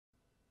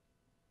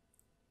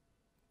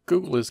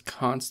Google is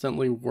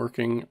constantly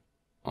working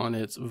on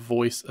its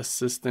voice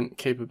assistant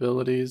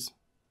capabilities,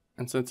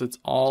 and since it's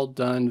all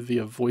done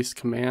via voice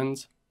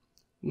commands,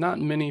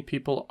 not many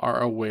people are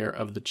aware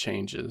of the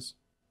changes.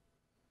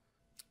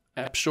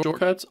 App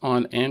shortcuts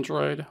on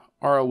Android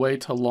are a way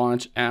to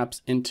launch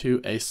apps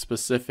into a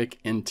specific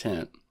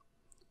intent.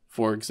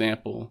 For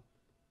example,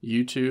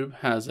 YouTube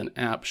has an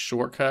app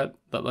shortcut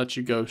that lets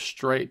you go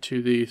straight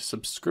to the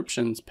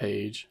subscriptions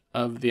page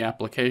of the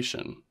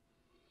application,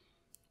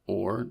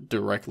 or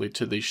directly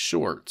to the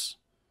shorts,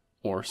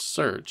 or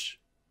search,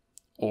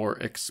 or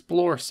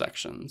explore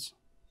sections.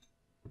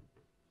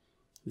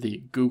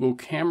 The Google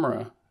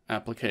Camera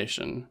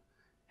application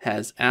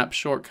has app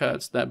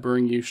shortcuts that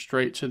bring you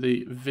straight to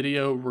the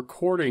video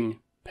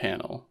recording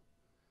panel,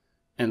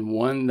 and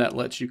one that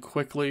lets you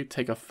quickly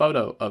take a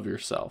photo of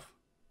yourself.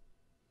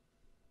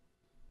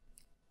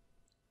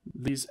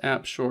 These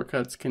app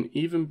shortcuts can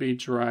even be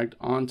dragged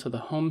onto the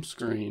home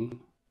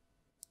screen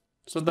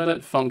so that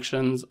it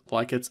functions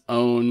like its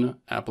own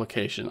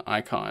application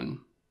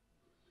icon.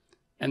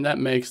 And that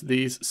makes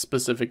these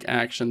specific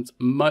actions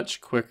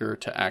much quicker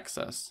to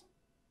access.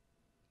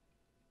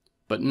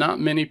 But not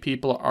many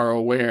people are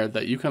aware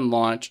that you can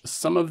launch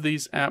some of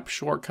these app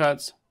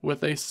shortcuts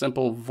with a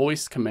simple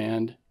voice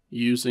command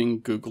using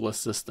Google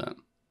Assistant.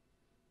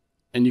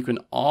 And you can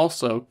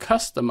also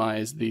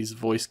customize these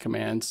voice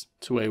commands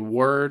to a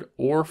word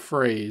or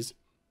phrase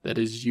that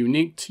is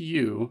unique to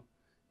you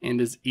and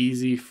is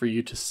easy for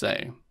you to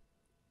say.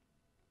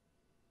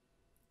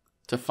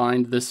 To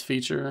find this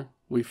feature,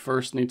 we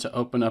first need to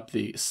open up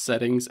the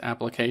Settings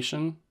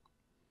application.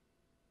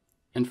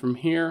 And from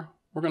here,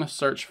 we're going to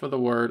search for the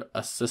word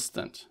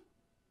Assistant.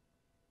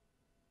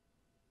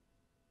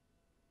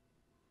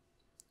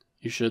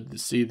 You should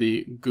see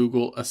the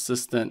Google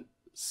Assistant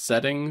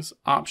Settings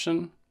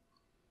option.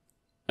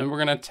 And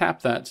we're going to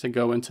tap that to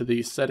go into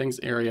the settings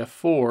area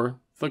for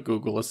the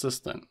Google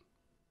Assistant.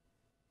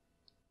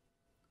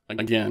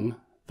 Again,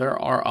 there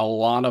are a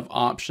lot of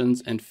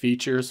options and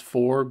features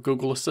for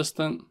Google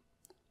Assistant.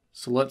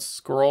 So let's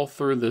scroll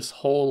through this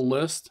whole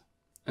list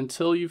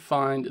until you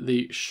find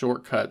the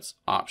shortcuts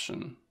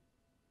option.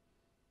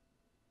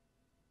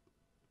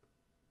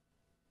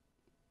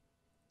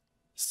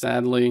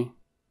 Sadly,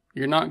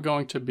 you're not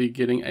going to be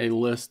getting a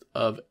list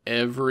of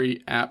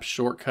every app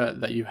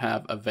shortcut that you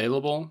have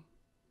available.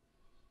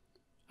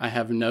 I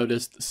have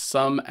noticed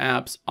some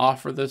apps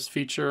offer this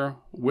feature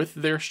with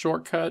their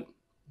shortcut,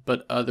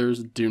 but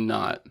others do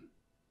not.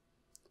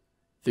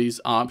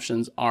 These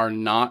options are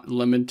not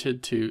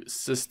limited to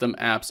system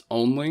apps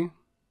only.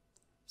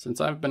 Since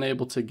I've been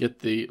able to get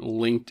the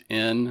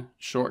LinkedIn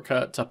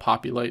shortcut to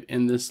populate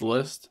in this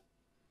list,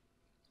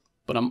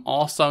 but I'm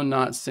also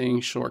not seeing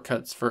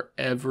shortcuts for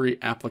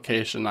every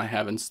application I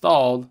have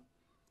installed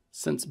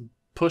since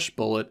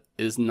Pushbullet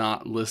is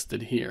not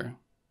listed here.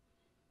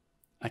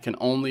 I can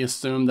only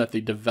assume that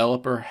the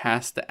developer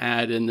has to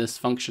add in this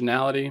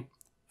functionality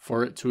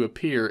for it to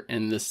appear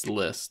in this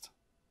list.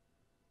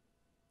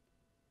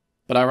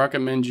 But I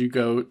recommend you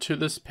go to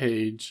this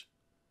page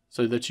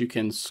so that you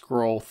can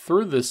scroll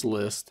through this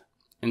list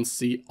and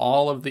see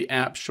all of the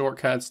app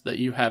shortcuts that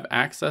you have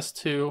access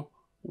to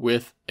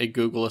with a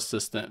Google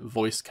Assistant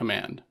voice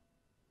command.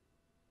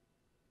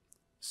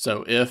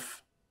 So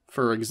if,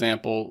 for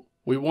example,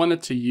 we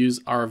wanted to use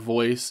our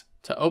voice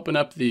to open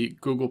up the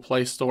Google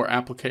Play Store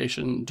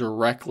application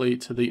directly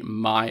to the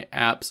My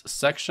Apps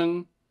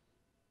section,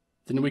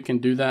 then we can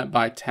do that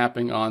by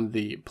tapping on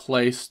the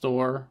Play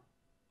Store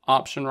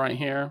option right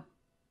here,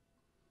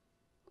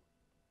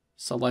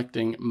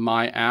 selecting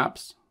My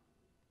Apps,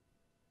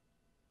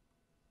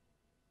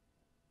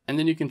 and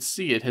then you can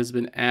see it has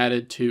been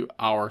added to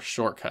our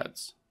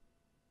shortcuts.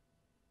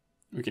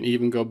 We can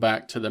even go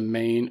back to the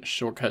main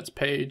shortcuts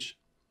page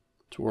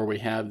to where we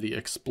have the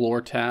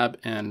Explore tab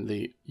and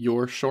the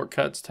Your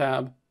Shortcuts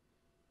tab,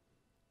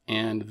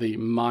 and the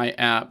My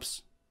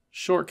Apps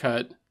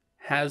shortcut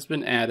has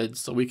been added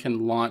so we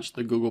can launch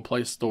the Google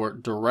Play Store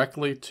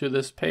directly to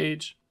this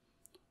page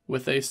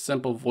with a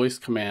simple voice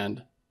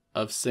command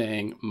of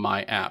saying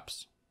My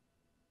Apps.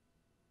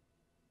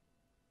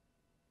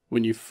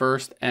 When you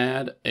first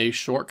add a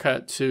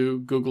shortcut to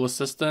Google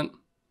Assistant,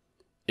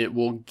 it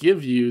will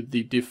give you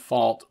the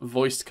default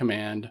voice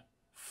command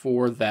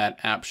for that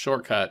app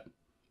shortcut,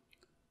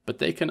 but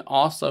they can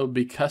also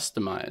be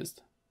customized.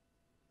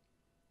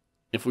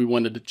 If we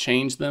wanted to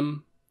change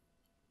them,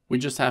 we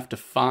just have to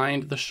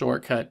find the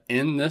shortcut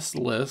in this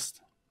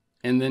list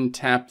and then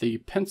tap the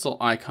pencil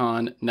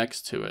icon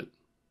next to it.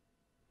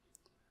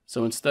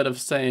 So instead of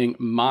saying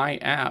My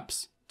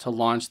Apps to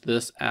launch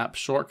this app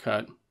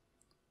shortcut,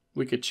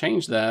 we could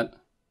change that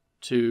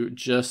to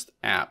just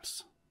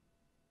Apps.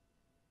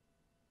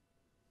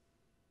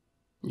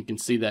 You can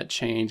see that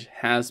change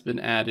has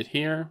been added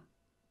here.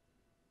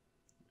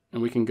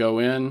 And we can go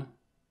in,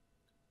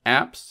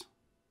 Apps,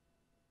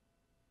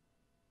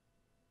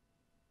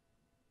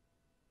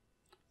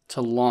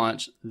 to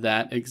launch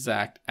that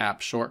exact app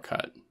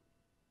shortcut.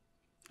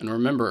 And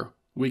remember,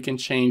 we can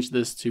change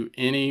this to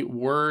any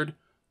word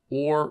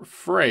or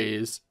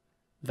phrase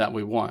that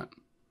we want.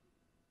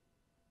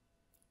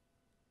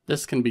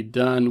 This can be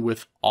done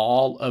with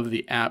all of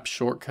the app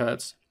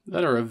shortcuts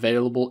that are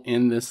available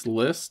in this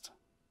list.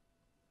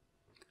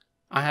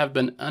 I have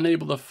been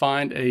unable to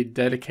find a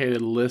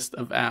dedicated list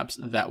of apps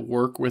that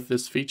work with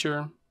this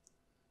feature,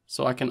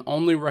 so I can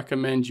only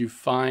recommend you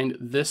find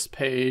this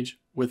page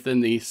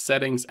within the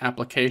Settings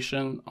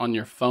application on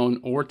your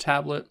phone or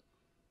tablet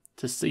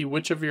to see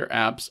which of your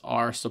apps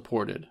are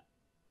supported.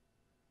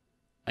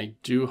 I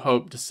do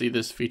hope to see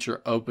this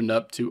feature opened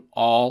up to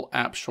all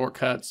app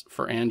shortcuts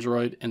for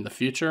Android in the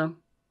future.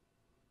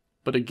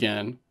 But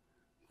again,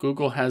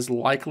 Google has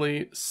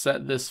likely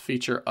set this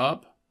feature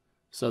up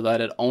so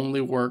that it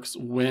only works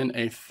when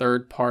a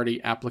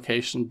third-party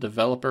application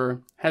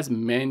developer has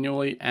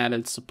manually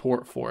added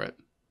support for it.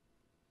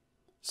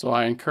 So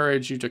I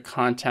encourage you to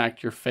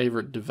contact your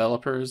favorite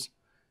developers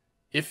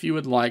if you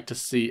would like to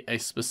see a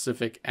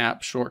specific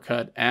app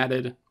shortcut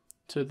added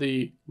to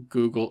the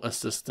Google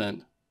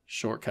Assistant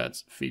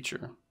Shortcuts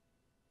feature.